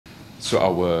So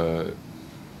our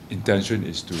intention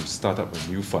is to start up a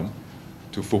new fund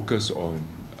to focus on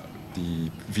the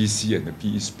VC and the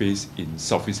PE space in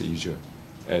Southeast Asia,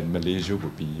 and Malaysia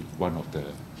would be one of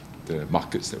the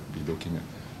markets that we'll be looking at.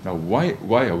 Now,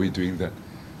 why are we doing that?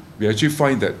 We actually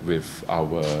find that with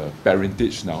our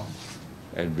parentage now,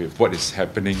 and with what is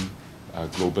happening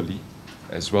globally,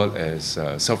 as well as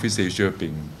Southeast Asia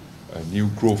being a new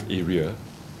growth area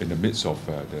in the midst of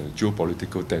the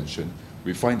geopolitical tension,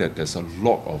 we find that there's a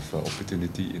lot of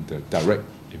opportunity in the direct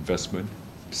investment,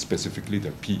 specifically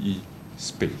the PE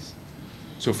space.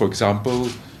 So for example,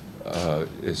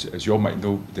 as you all might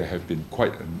know, there have been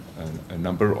quite a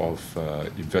number of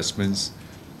investments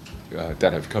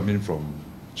that have come in from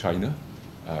China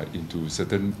into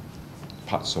certain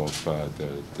parts of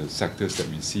the sectors that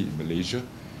we see in Malaysia.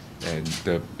 And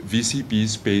the VCP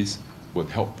space will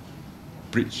help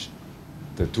bridge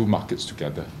the two markets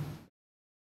together.